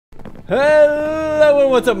Hello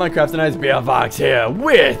and what's up, Minecraft? Tonight's BL Vox here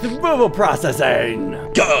with Mobile Processing.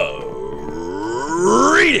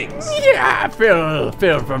 Greetings! Yeah, Phil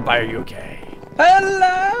from Fire UK.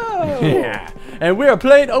 Hello! Yeah, and we are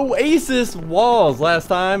playing Oasis Walls. Last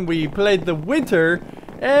time we played the winter,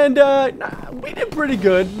 and we did pretty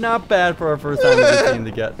good. Not bad for our first time as a team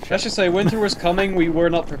to get. I should say, winter was coming, we were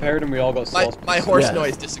not prepared, and we all got sauced. My horse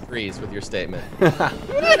noise disagrees with your statement.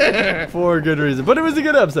 For good reason. But it was a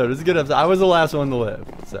good episode. It was a good episode. I was the last one to live,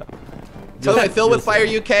 so. So I fill with Fire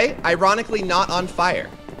UK, ironically not on fire.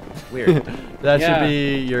 Weird. That should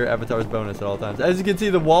be your avatar's bonus at all times. As you can see,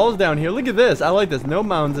 the walls down here, look at this. I like this. No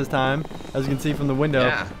mountains this time. As you can see from the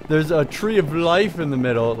window, there's a tree of life in the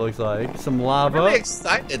middle, it looks like. Some lava. I'm really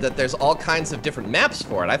excited that there's all kinds of different maps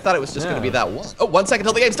for it. I thought it was just going to be that one. Oh, 1 second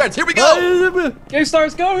till the game starts. Here we go! Game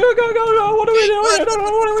starts. Go, go, go, go, go. What are we doing? What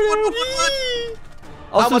are we doing?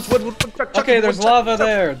 How much wood? Okay, there's lava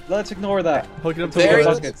there. Let's ignore that. Hook it up to Very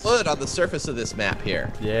the little wood on the surface of this map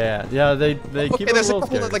here. Yeah, they keep it Okay, there's a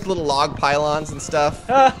couple of like little log pylons and stuff.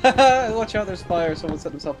 Watch out, there's fire. Someone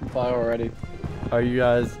set himself on fire already. Are you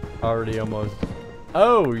guys already almost?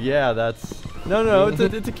 Oh yeah, that's no.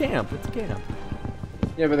 It's a camp. It's a camp.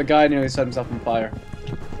 Yeah, but the guy nearly set himself on fire.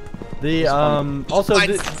 The also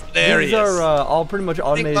these are all pretty much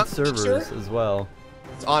automated servers as well.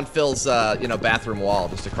 It's on Phil's bathroom wall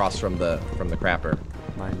just across from the crapper.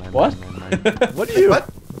 What? What are you? What?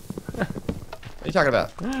 What are you talking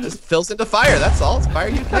about? Just Phil's into fire. That's all. It's Fire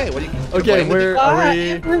UK. What are you? Okay, where are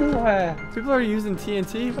we? Everywhere. People are using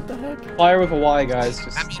TNT. What the heck? Fire with a Y, guys.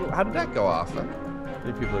 Just... I mean, how did that go off? I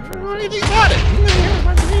think people are trying. What do you think about it?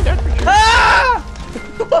 Ah!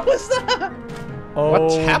 What was that? Oh,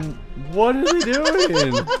 what's happening? What are they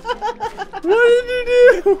doing? What did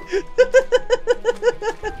you do?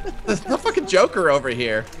 There's no fucking Joker over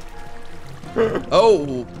here.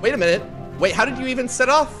 Oh, wait a minute. Wait, how did you even set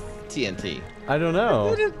off TNT? I don't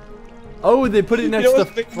know. Oh, they put it next to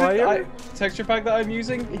fire? Texture pack that I'm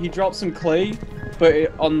using, he dropped some clay,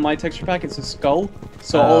 but on my texture pack it's a skull.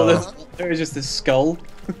 So all of this, there is just this skull.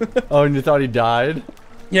 Oh, and you thought he died?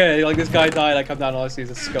 Yeah, like this guy died, I come down and all I see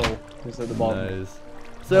is a skull. Just at the bottom. Nice.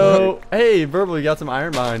 So, hey, Verbal, you got some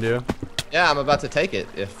iron behind you. Yeah, I'm about to take it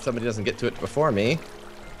if somebody doesn't get to it before me.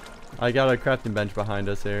 I got a crafting bench behind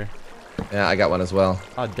us here. Yeah, I got one as well.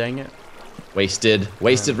 Oh, dang it. Wasted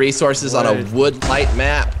resources on a wood light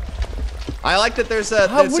map. I like that there's a.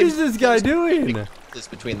 What is this guy doing? This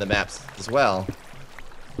between the maps as well.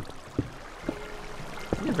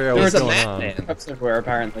 What's going on? That's everywhere,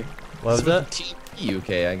 apparently. What was that? TNT UK,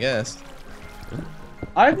 I guess.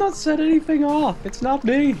 I've not set anything off. It's not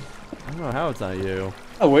me. I don't know how it's not you.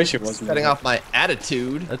 I wish it wasn't. Setting off my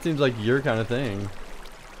attitude. That seems like your kind of thing.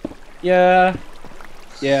 Yeah.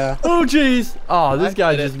 Yeah. Oh, jeez. Oh, this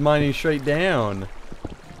guy's just mining straight down.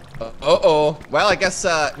 Uh-oh. Well, I guess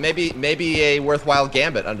maybe a worthwhile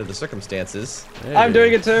gambit under the circumstances. Hey. I'm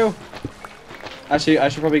doing it too. Actually, I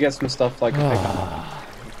should probably get some stuff like.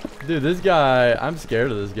 Dude, this guy. I'm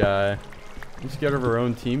scared of this guy. I'm scared of our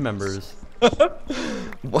own team members. You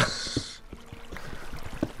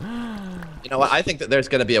know what? I think that there's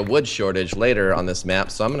going to be a wood shortage later on this map,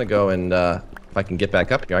 so I'm going to go and if I can get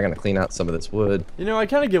back up here, I'm going to clean out some of this wood. You know, I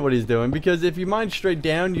kind of get what he's doing because if you mine straight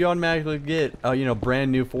down, you automatically get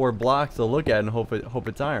brand new 4 blocks to look at and hope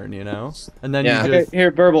it's iron, you know. And then you just okay, here,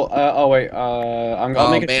 Burble. Oh wait. I'll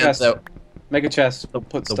make a chest. Make a chest. I'll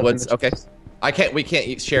put the stuff woods. in the chest. Okay. We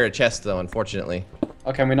can't share a chest though, unfortunately.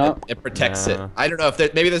 Oh, can we not? It protects it. I don't know if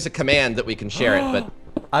maybe there's a command that we can share it, but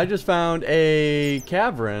I just found a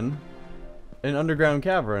cavern, an underground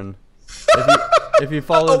cavern. If you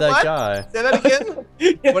follow that guy. Say that again.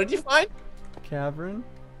 What did you find? Cavern.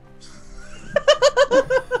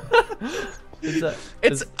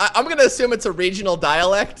 I'm gonna assume it's a regional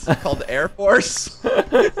dialect called Air Force.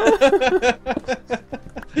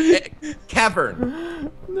 Cavern.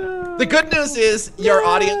 No. The good news is your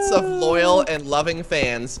audience of loyal and loving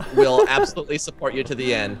fans will absolutely support you to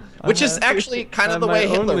the end, which is actually kind of the way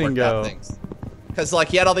Hitler worked out things. Because like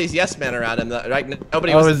he had all these yes men around him, right?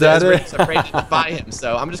 Nobody was afraid to defy him.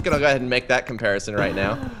 So I'm just gonna go ahead and make that comparison right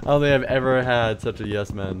now. I don't think I've ever had such a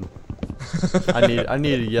yes man. I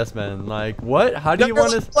need a yes man. Like what? How do you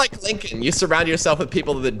want to? Like Lincoln, you surround yourself with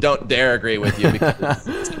people that don't dare agree with you. Because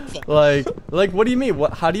like what do you mean?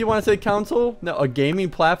 What? How do you want to say council? No, a gaming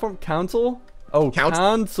platform council. Oh,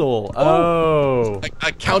 console. Oh.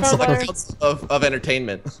 A council of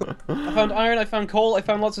entertainment. I found iron. I found coal. I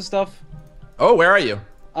found lots of stuff. Oh, where are you?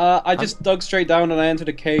 I just dug straight down and I entered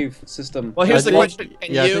a cave system. Well, here's the question: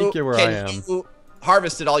 Can I think you're where I am. you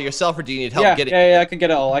harvest it all yourself, or do you need help getting? Yeah, I can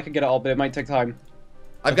get it all. I can get it all, but it might take time.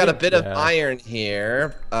 I've got a bit of iron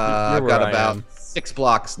here. I've got about 6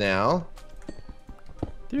 blocks now.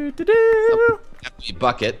 Empty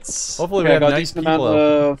buckets. Hopefully we have nice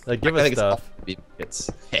people that give us stuff. Buckets.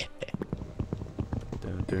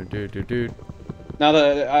 Now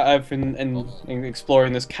that I've been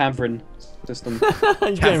exploring this cavern system.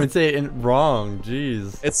 You can't even say it wrong.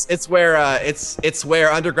 Jeez. It's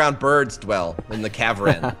where underground birds dwell, in the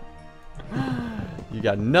cavern. You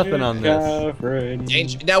got nothing on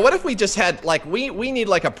this. Now what if we just had like we need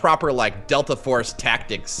like a proper like Delta Force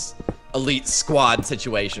tactics elite squad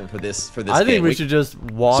situation for this I think we should just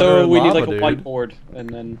water So we lava, need like a whiteboard and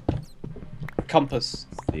then compass.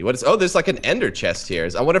 What is? Oh, there's like an ender chest here.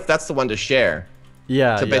 I wonder if that's the one to share.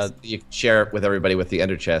 Yeah, so basically you can share it with everybody with the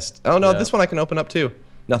ender chest. Oh no, this one I can open up too.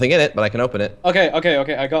 Nothing in it, but I can open it. Okay.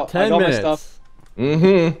 I got 10 minutes. my stuff.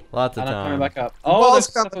 Lots of and time. I'm coming back up. Oh, there's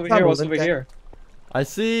stuff over here. What's over here? I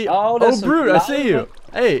see. Oh, Brute, I see you.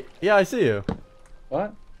 Hey, yeah, I see you.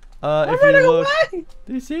 What? If you look,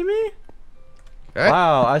 do you see me? Okay.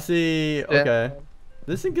 Wow, I see. Okay,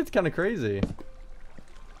 this thing gets kind of crazy.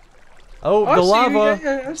 Oh, the lava.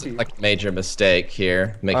 Yeah, I see. Like a major mistake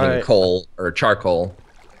here, making coal or charcoal.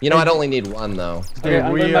 You know, I'd only need one though. Dude,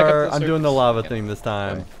 I'm doing the lava thing this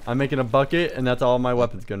time. Okay. I'm making a bucket, and that's all my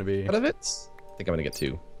weapon's gonna be. Out of it? I think I'm gonna get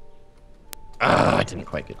 2. Ah, I didn't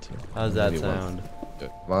quite get 2. How's that sound?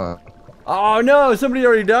 Come on. Oh no! Somebody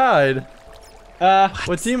already died.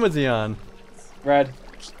 What team was he on? Red.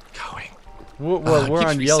 Going. We're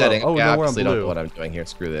on yellow. Oh no, we're on blue. I don't know what I'm doing here.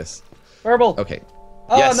 Screw this. Purple. Okay.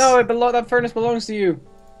 Oh no! That furnace belongs to you.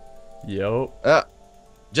 Yo. Yeah,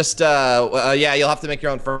 you'll have to make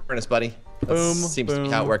your own furnace, buddy. That seems to be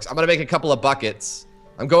how it works. I'm gonna make a couple of buckets.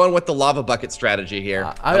 I'm going with the lava bucket strategy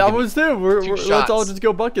here. I was too. Let's all just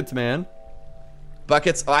go buckets, man.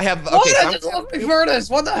 Buckets. Oh, I have. Okay, I just left my furnace.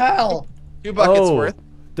 What the hell? 2 buckets worth.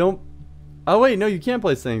 Don't. Oh wait, no, you can't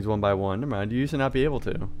place things one by one. Never mind. You used to not be able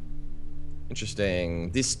to.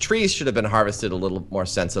 Interesting. These trees should have been harvested a little more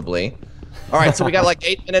sensibly. All right, so we got like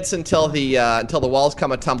 8 minutes until the walls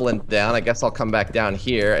come tumbling down. I guess I'll come back down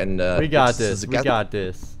here and. We got this. We got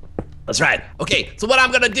this. That's right. Okay, so what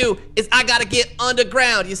I'm gonna do is I gotta get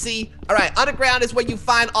underground. You see? All right, underground is where you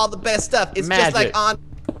find all the best stuff. It's Magic.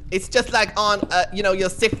 just like on, you know, your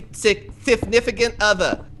significant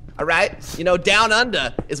other. All right, you know, down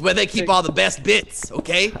under is where they keep all the best bits.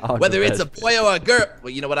 Okay, whether it's a boy or a girl.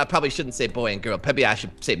 Well, you know what? I probably shouldn't say boy and girl. Maybe I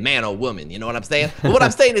should say man or woman. You know what I'm saying? But what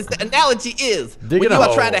I'm saying is the analogy is when you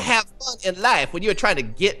are trying to have fun in life, when you are trying to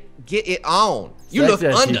get it on, you look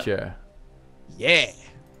under. Teacher. Yeah.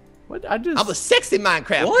 What? I'm a sexy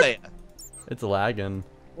Minecraft player. It's lagging.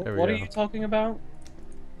 There we go. What are you talking about?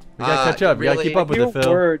 We gotta catch up. We gotta keep up with it,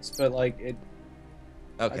 Phil. Words, but like it.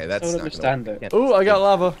 Okay, I that's. don't understand it. Ooh, I got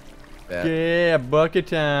lava. Yeah, bucket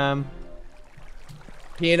time.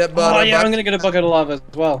 Peanut butter. Oh yeah, I'm gonna get a bucket of lava as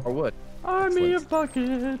well. Or wood. Army of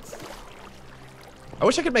buckets. I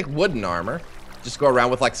wish I could make wooden armor. Just go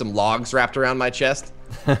around with like some logs wrapped around my chest.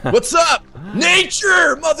 What's up,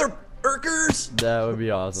 nature, mother Urkers? That would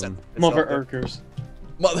be awesome. Mother Urkers.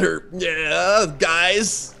 Mother, yeah,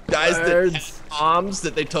 guys that have bombs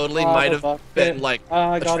that they totally might have been like.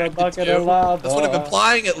 I got a bucket of lava. That's what I'm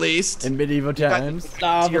implying, at least. In medieval times.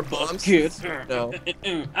 Lava bucket. No.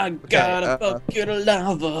 I got a bucket of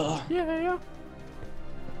lava. Yeah.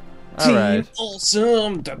 Team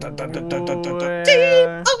awesome. Team awesome.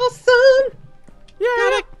 Yeah.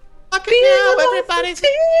 Got a bucket now, everybody.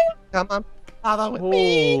 Come on. Follow with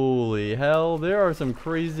me. Holy hell, there are some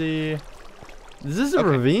crazy. Is this a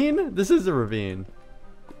ravine? This is a ravine.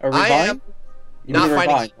 A ravine? I am not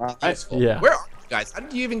finding it it useful. Yeah. Where are you guys? How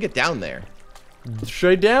did you even get down there?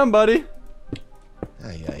 Straight down, buddy.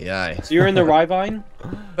 Aye. So you're in the ravine?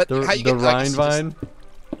 But the how you get Rhine vine?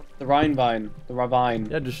 The Rhine vine. The ravine.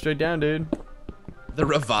 Yeah, just straight down, dude. The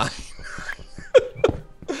ravine.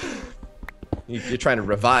 You're trying to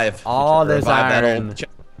revive. All this iron.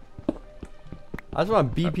 I just want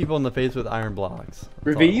to beat people in the face with iron blocks.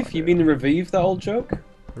 Revive? You mean revive that old joke?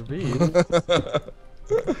 Revive?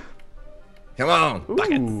 Come on.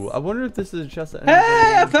 Ooh, I wonder if this is a chest.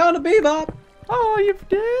 Hey, I found a bebop. Oh, you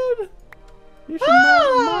did? You should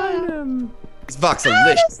mine him. It's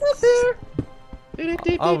Voxalicious.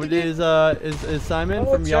 Oh, is Simon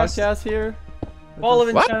from Yogcast here? Ball of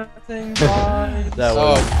enchanting. That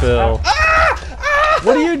was Phil.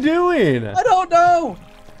 What are you doing? I don't know.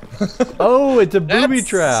 Oh, it's a booby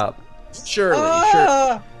trap. Surely,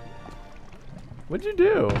 sure. What'd you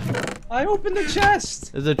do? I opened the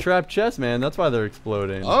chest. It's a trapped chest, man. That's why they're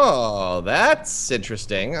exploding. Oh, that's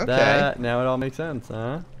interesting. Okay. Now it all makes sense,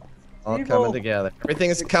 huh? All coming together.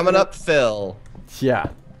 Everything is coming up, Phil. Yeah,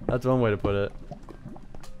 That's one way to put it.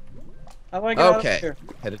 How do I get out of Okay. here?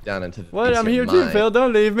 Headed down into the. What? I'm here too, Phil.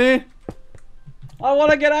 Don't leave me. I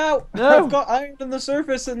want to get out. No. I've got iron on the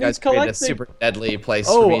surface and You needs guys created a collecting. super deadly place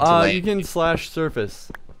for me to Oh, land. you can slash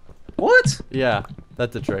surface. What? Yeah,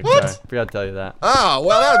 that's a trick. What? Sorry, forgot to tell you that. Oh,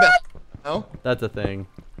 well, that would have been. Oh, That's a thing.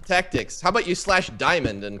 tactics. How about you slash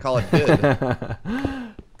diamond and call it good?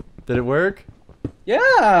 Did it work? Yeah.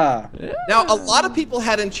 Yeah. Now, a lot of people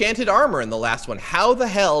had enchanted armor in the last one. How the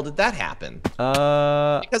hell did that happen?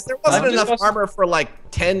 Because there wasn't just enough lost- armor for like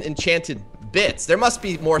 10 enchanted bits. There must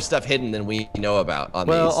be more stuff hidden than we know about on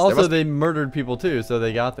Well, these. There also must- they murdered people too, so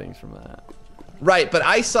they got things from that. Right, but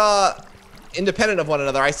I saw, independent of one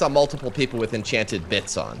another, I saw multiple people with enchanted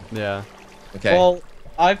bits on. Yeah. Okay. Well,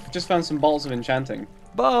 I've just found some balls of enchanting.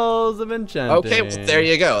 Balls of enchanting. Okay, well, there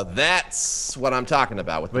you go. That's what I'm talking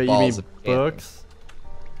about with Wait, the you balls mean of enchanting. books?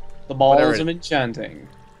 The balls Whatever of it- enchanting.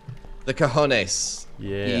 The cojones.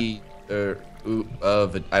 Yeah.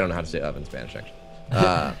 Of, I don't know how to say of in Spanish,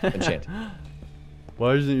 actually. Enchanted.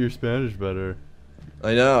 Why isn't your Spanish better?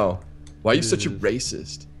 I know. Why are you such a Jeez.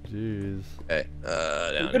 racist? Jeez. Okay,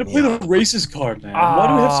 down I'm gonna here. play the racist card, man. Why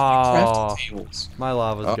do we have so many Oh. crafting tables? My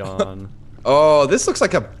lava's gone. Oh, this looks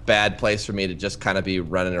like a bad place for me to just kind of be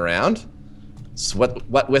running around. So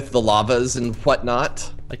what with the lavas and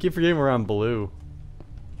whatnot? I keep forgetting we're on blue.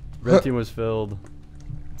 Red team was filled.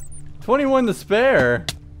 21 to spare.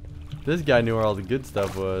 This guy knew where all the good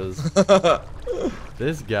stuff was.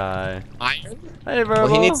 This guy. Iron? Hey, Verbal. Well,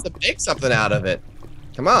 he needs to make something out of it.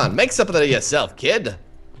 Come on, make something of yourself, kid.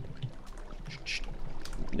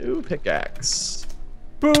 New pickaxe.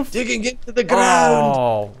 Poof. Digging into the ground.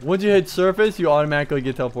 Oh, once you hit surface, you automatically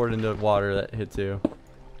get teleported into water that hits you.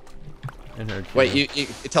 And hurts you. Wait,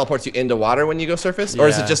 it teleports you into water when you go surface? Or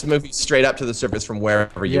is it Yeah. just move you straight up to the surface from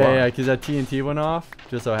wherever you Yeah, are? yeah, because that TNT went off.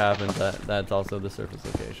 Just so happens that that's also the surface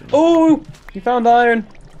location. Oh, you found iron.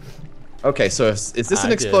 Okay, so is this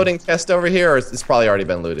an I exploding chest over here, or is this probably already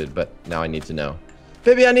been looted? But now I need to know.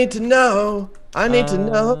 Baby, I need to know. I need to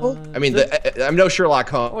know. I mean, I'm no Sherlock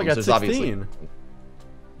Holmes. Oh, I got There's 16.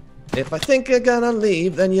 If I think you're gonna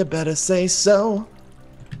leave, then you better say so.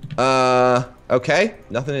 Okay,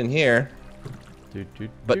 nothing in here.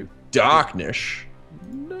 But darkness.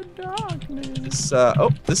 The darkness. This,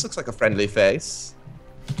 oh, this looks like a friendly face.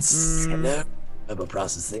 Hello, Web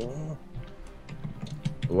processing.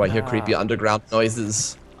 Oh, I hear creepy underground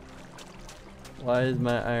noises. Why is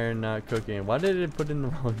my iron not cooking? Why did it put in the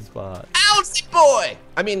wrong spot? Owlsy boy!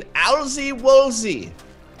 I mean, Owlsy Wolsey.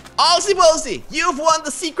 Owlsy Wolsey, you've won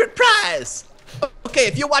the secret prize! Okay,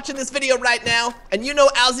 if you're watching this video right now, and you know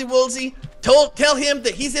Owlsy Wolsey, tell him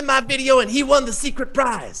that he's in my video and he won the secret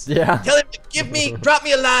prize. Yeah. Tell him to drop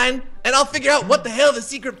me a line, and I'll figure out what the hell the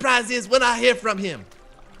secret prize is when I hear from him.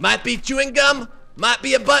 Might be chewing gum, might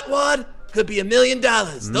be a butt wad, could be $1 million.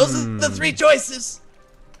 Those are the three choices.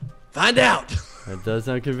 Find out. That does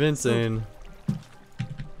sound convincing.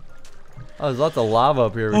 Oh, there's lots of lava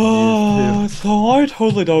up here we can use too. So I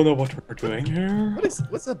totally don't know what we're doing here.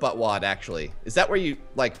 What's a butt wad actually? Is that where you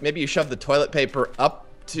maybe you shove the toilet paper up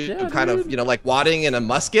to Yeah, kind of like wadding in a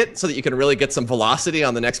musket so that you can really get some velocity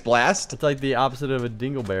on the next blast? It's like the opposite of a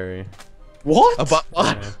dingleberry. What? A butt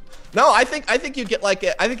wad? Yeah. No, I think you get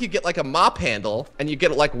like a mop handle and you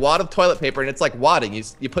get like wad of toilet paper and it's like wadding.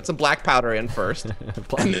 You put some black powder in first.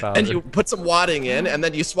 Black powder. And you put some wadding in, and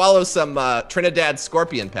then you swallow some Trinidad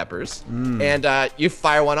scorpion peppers, and you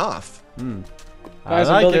fire one off. Guys, I I'm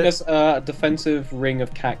like building it. us a defensive ring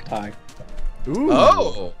of cacti. Ooh.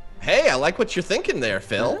 Oh, hey, I like what you're thinking there,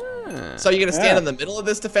 Phil. Ah. So you're gonna stand Yeah. in the middle of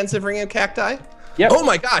this defensive ring of cacti? Yep. Oh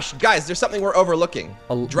my gosh, guys, there's something we're overlooking.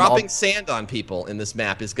 I'll- Dropping sand on people in this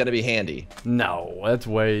map is gonna be handy. No, that's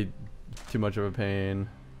way too much of a pain.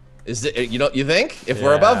 Is it? You think? If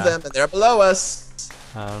we're above Yeah. them and they're below us.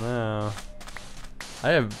 I don't know.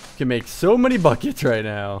 Can make so many buckets right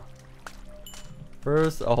now.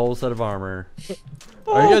 First, a whole set of armor.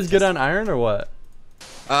 Are you guys good on iron or what?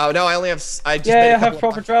 No, I only have. I just Yeah, made a I have couple of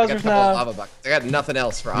proper buckets. I got a trousers couple of now. lava buckets. I got nothing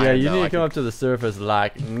else for iron. Yeah, you though. need I to come could- up to the surface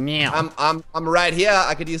like meow. I'm right here.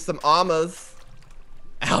 I could use some armors.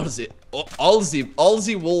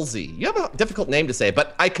 Alzy Woolsey. You have a difficult name to say,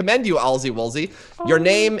 but I commend you, Alzy Woolsey. Your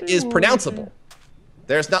name is pronounceable.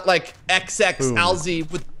 There's not like XX Boom. Alzy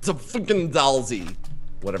with some fucking Dalsy.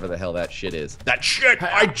 Whatever the hell that shit is. That shit!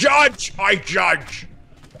 I judge! I judge!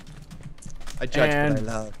 I judge And- what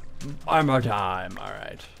I love. Armor time. All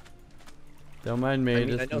right. Don't mind me. I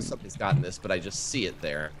mean, I just- know somebody's gotten this, but I just see it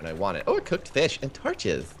there, and I want it. Oh, a cooked fish and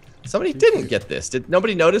torches. Somebody didn't get this. Did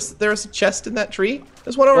nobody notice that there was a chest in that tree?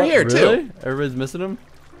 There's one over here, really? too. Everybody's missing them?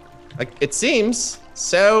 Like, it seems.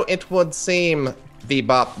 So it would seem.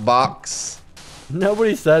 Bebop box.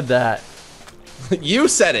 Nobody said that. You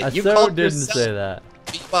said it. You so called didn't yourself say that.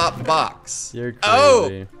 Bebop box. You're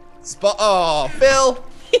crazy. Oh, Phil.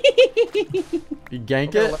 You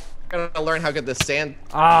gank it? We're gonna learn how good this sand.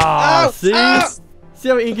 Ah, oh, see? Ah! See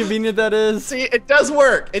how inconvenient that is? See, it does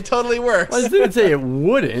work. It totally works. Well, I didn't say it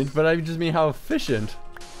wouldn't, but I just mean how efficient.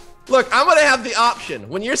 Look, I'm gonna have the option.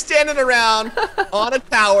 When you're standing around on a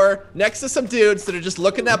tower next to some dudes that are just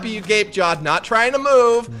looking up at you gape-jawed, not trying to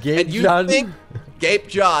move, and you think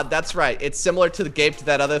gape-jawed, that's right. It's similar to the gape to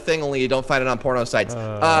that other thing, only you don't find it on porno sites.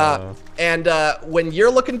 When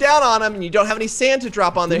you're looking down on them and you don't have any sand to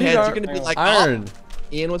drop on their heads, you're gonna be like, iron. Oh,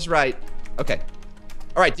 Ian was right. Okay.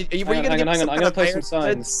 All right, were you gonna hang give on, me some I'm kind gonna of place iron some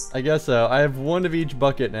signs. studs? I guess so. I have one of each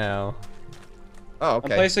bucket now. Oh,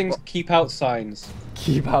 okay. I'm placing keep out signs.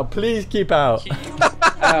 Keep out. Please keep out. Keep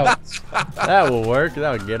out. That will work.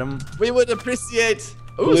 That will get them. We would appreciate.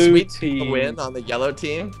 Ooh, Blue sweet team. win on the yellow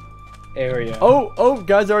team. Area. Oh,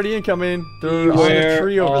 guys already incoming. They're on the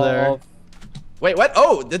tree over there. Wait, what?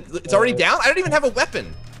 Oh, it's already down? I don't even have a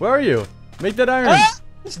weapon. Where are you? Make that iron. Ah,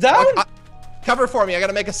 it's down? Cover for me. I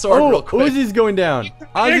gotta make a sword real quick. Uzi's going down.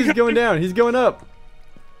 Ozzy's going down. He's going up.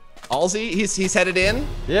 Alzi, he's headed in?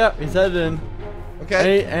 Yeah, he's headed in.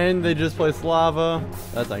 Okay. And they just placed lava.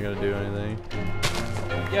 That's not gonna do anything.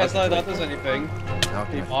 Yeah, it's not that does anything.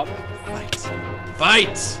 Okay. Pop. Fight.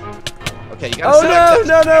 Fight! Okay, you gotta Oh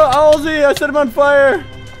no, Ozzy, I set him on fire.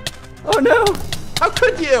 Oh no. How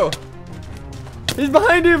could you? He's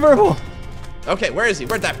behind you, Verbal. Okay, where is he?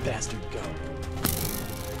 Where'd that bastard go?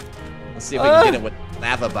 Let's see if we can get him with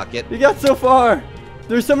lava bucket. He got so far.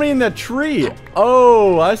 There's somebody in that tree.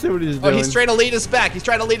 Oh, I see what he's doing. Oh, he's trying to lead us back. He's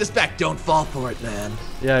trying to lead us back. Don't fall for it, man.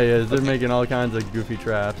 Yeah, he is. They're making all kinds of goofy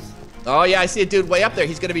traps. Oh, yeah, I see a dude way up there.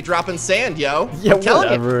 He's going to be dropping sand, yo. Yeah, I'm telling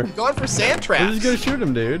whatever. you, going for sand traps. We're just going to shoot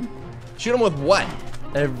him, dude. Shoot him with what?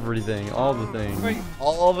 Everything. All the things. Wait.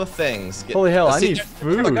 All the things. Holy hell, I need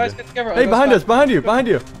food. Guys, get together. Hey, behind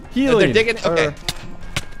you. Healing. They're digging. Okay.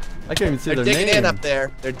 I can't even see They're their digging name. in up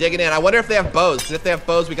there. They're digging in. I wonder if they have bows. 'Cause if they have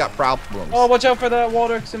bows, we got problems. Oh, watch out for that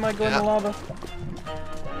water, because it might go in the lava.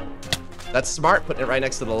 That's smart, putting it right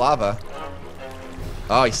next to the lava.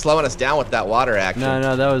 Oh, he's slowing us down with that water action.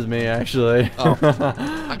 No, that was me, actually. Oh.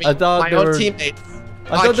 I mean, I thought my own teammates.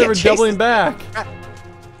 I thought they were doubling back.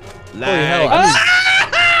 Holy hell.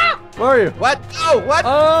 Where are you? What? No, what?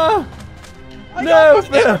 No,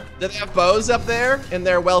 Do they have bows up there in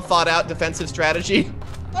their well thought out defensive strategy?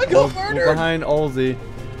 I got murdered. Behind Olsey.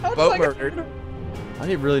 Boat murdered.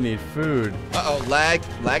 I really need food. Uh-oh,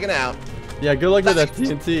 lagging out. Yeah, good luck with that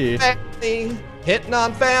TNT. Family, hitting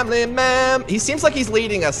on family, man. He seems like he's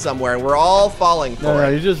leading us somewhere, and we're all falling for No,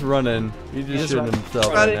 it. he's just running. He's just shooting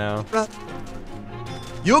himself right now. Run.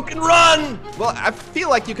 You can run! Well, I feel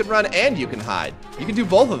like you can run and you can hide. You can do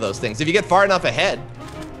both of those things if you get far enough ahead.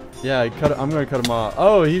 Yeah, I'm gonna cut him off.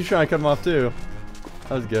 Oh, he's trying to cut him off too.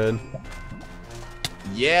 That was good.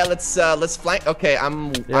 Yeah, let's flank. Okay,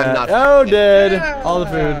 I'm not. Oh, dead. All the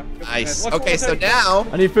food. Nice. Okay, so now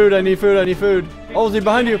I need food. Olsey,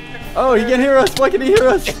 behind you. Oh, he can't hear us. Why can't he hear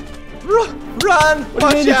us? Run! What do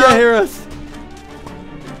you mean he can't hear us?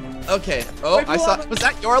 Okay. Oh, I saw. Was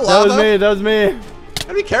that your lava? That was me.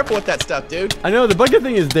 Gotta be careful with that stuff, dude. I know the bucket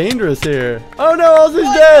thing is dangerous here. Oh no,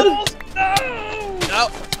 Olsey's dead. No,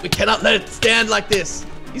 we cannot let it stand like this.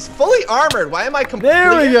 He's fully armored. Why am I completely...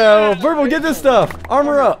 There we go. Verbal, get this stuff.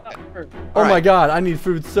 Armor up. Oh my god, I need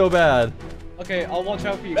food so bad. Okay, I'll watch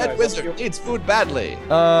out for you guys. Red Wizard needs food badly.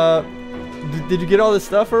 Did you get all this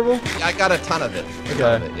stuff, Verbal? Yeah, I got a ton of it.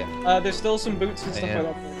 Okay. Yeah. There's still some boots and stuff like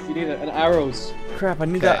that. If you need it, and arrows. Crap, I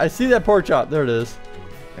need that. I see that pork chop. There it is.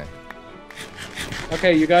 Okay.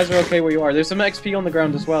 Okay, you guys are okay where you are. There's some XP on the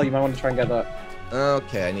ground as well. You might want to try and get that.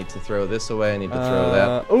 Okay, I need to throw this away. I need to throw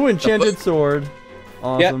that. Oh, enchanted sword.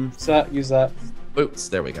 Awesome. Yeah, use that. Boots.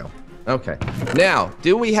 There we go. Okay. Now,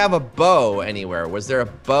 do we have a bow anywhere? Was there a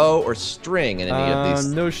bow or string in any of these?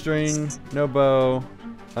 No string, no bow.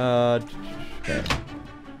 Okay.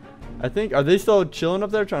 I think, are they still chilling up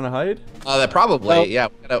there trying to hide? Probably. Nope. Yeah,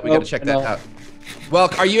 we gotta check that out. Well,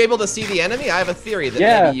 are you able to see the enemy? I have a theory that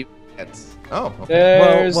maybe you can't. Oh.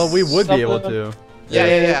 Okay. Well, we would be able to.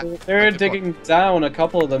 Yeah. They're digging down, a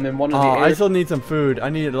couple of them in one of the areas. I still need some food. I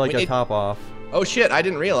need like a top off. Oh shit, I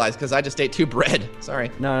didn't realize because I just ate 2 bread. Sorry.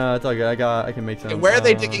 No, it's all good. I can make some. Okay, where are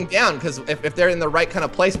they digging down? Because if they're in the right kind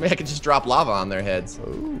of place, maybe I could just drop lava on their heads.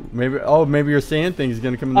 Maybe your sand thing is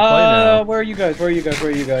gonna come into play now. Where are you guys?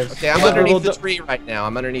 Okay, I'm underneath the tree right now.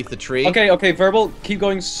 I'm underneath the tree. Okay, Verbal, keep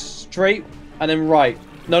going straight and then right.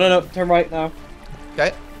 No, turn right now.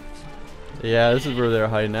 Okay. Yeah, this is where they're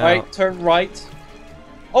hiding out. Right, turn right.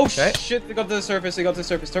 Oh shit! They got to the surface. They got to the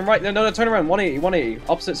surface. Turn right. No, turn around. 180. 180.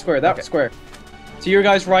 Opposite square. That square. To your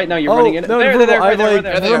guys right now. You're running in. No, there.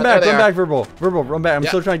 Run back, Verbal. Verbal, run back. I'm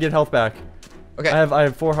still trying to get health back. Okay. I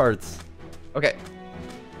have 4 hearts. Okay.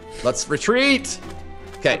 Let's retreat.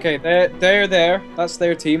 Okay. Okay. They're there. That's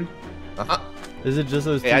their team. Is it just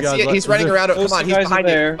those 2 I guys? see it. He's running around. Come on, he's behind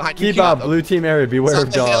you. Keep up, blue team area. Beware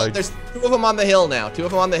of dogs. There's 2 of them on the hill now. 2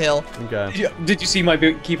 of them on the hill. Okay. Did you see my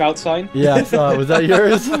keep out sign? Yeah, I saw it. Was that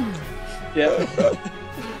yours? Yeah.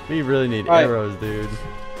 We really need arrows, dude.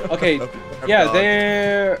 Okay. Yeah,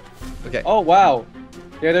 they're. Okay. Oh wow.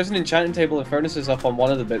 Yeah, there's an enchanting table of furnaces up on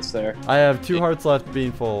one of the bits there. I have 2 hearts left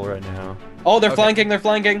being full right now. Oh, they're flanking. They're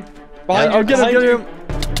flanking. Behind you. Oh, get him.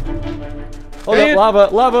 Hold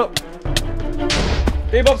up, lava.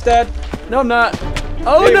 Bebop's dead. No, I'm not.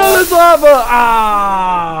 Oh no, there's lava!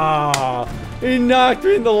 Ah! He knocked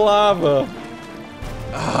me in the lava.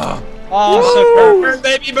 Oh, burn,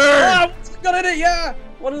 baby, burn! Ah, got in it, yeah!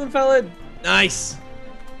 One of them fell in. Nice.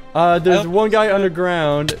 There's one guy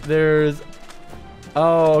underground. There's.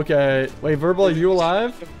 Oh, okay. Wait, Verbal, are you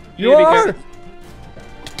alive? You are!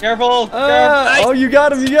 Careful! Nice. Oh, you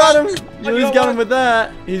got him! You at least got him with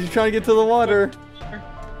that. He's trying to get to the water.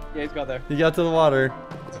 Yeah, he's got there. He got to the water.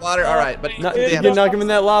 Water, all right, but You can knock him in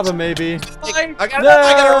that lava, maybe. I got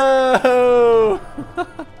No!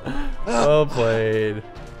 Well played.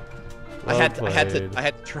 I had to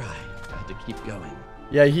try. I had to keep going.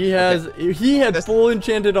 Yeah, he had full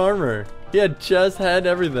enchanted armor. He had chest, head,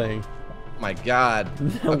 everything. Oh my God.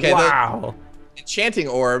 Okay. Wow. Enchanting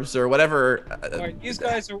orbs or whatever. Alright, these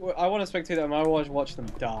guys are. I want to spectate them. I want to watch them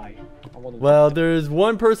die. Well, there's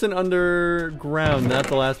one underground. That's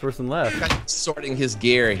the last person left. Kind of sorting his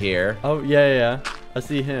gear here. Oh yeah. I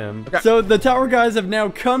see him. Okay. So the tower guys have now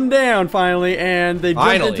come down finally, and they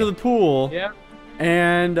jumped into the pool. Yeah.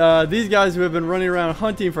 And these guys who have been running around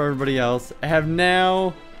hunting for everybody else have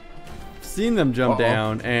now seen them jump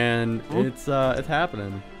down, and it's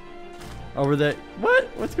happening. Oh, were they? What?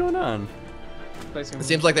 What's going on? It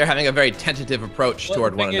seems like they're having a very tentative approach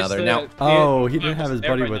toward one another. Now, he didn't have his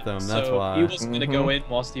buddy with him. That's why. He wasn't going to go in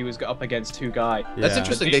whilst he was up against 2 guys. Yeah. That's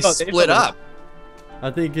interesting. They split up.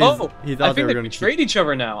 I think he thought they were going to trade each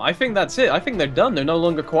other now. I think that's it. I think they're done. They're no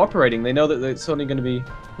longer cooperating. They know that it's only going to be.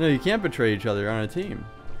 No, you can't betray each other on a team.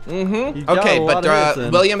 Okay, but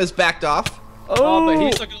William has backed off. Oh, but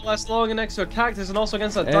he's not going to last long next to a cactus and also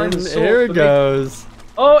against that diamond sword. Here it goes.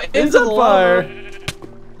 Oh, into the fire.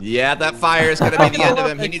 Yeah, that fire is going to be the end of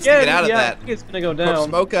him. He needs to get out of that. I think it's going to go down.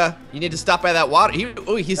 Smoka, you need to stop by that water. He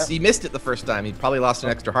missed it the first time. He probably lost an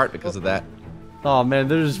extra heart because of that. Oh man,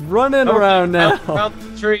 they're just running around now. Around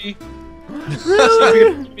the tree.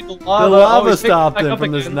 Really? The lava stopped him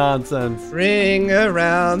from this nonsense. Ring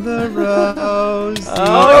around the rose. We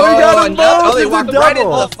got them both. They walked right into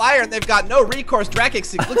the fire, and they've got no recourse.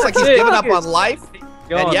 Drakex, it looks like he's given up on life.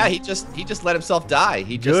 And yeah, he just let himself die.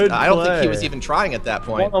 I don't think he was even trying at that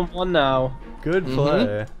point. 1-on-1 now. Good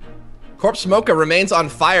play. Corpse Smoka remains on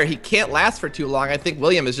fire. He can't last for too long. I think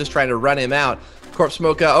William is just trying to run him out. Corpse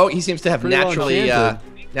Smoka, he seems to have naturally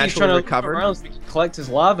recovered. Around so he can collect his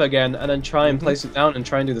lava again and then try and place it down and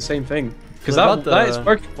try and do the same thing. Because that is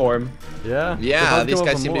working for him. Yeah. Yeah, these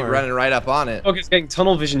guys seem to be running right up on it. He's getting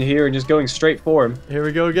tunnel vision here and just going straight for him. Here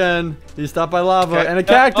we go again. He's stopped by lava and a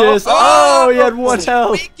cactus. He had 1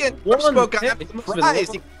 health. Corpse Smoka, I'm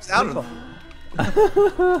surprised he comes out of them.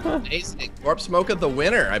 Amazing. Corpse Smoka the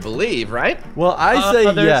winner, I believe, right? Well, I say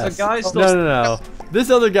yes. A guy No. This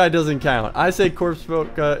other guy doesn't count. I say Corpse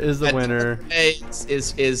Smoka is the winner.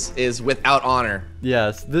 Is without honor.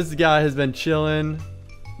 Yes, this guy has been chilling,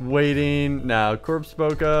 waiting. Now, Corpse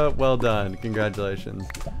Smoka, well done. Congratulations.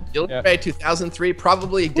 July 2003,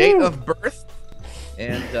 probably date of birth,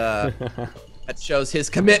 and that shows his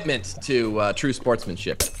commitment to true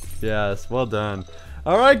sportsmanship. Yes, well done.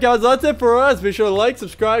 Alright guys, that's it for us. Be sure to like,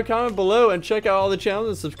 subscribe, comment below, and check out all the channels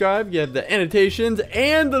and subscribe. You have the annotations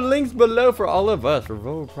and the links below for all of us for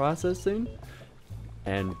Vocal Processing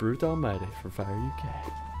and Brute Almighty for Fire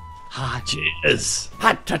UK. Cheers.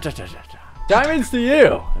 Diamonds to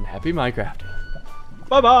you, and happy Minecrafting.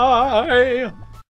 Bye-bye.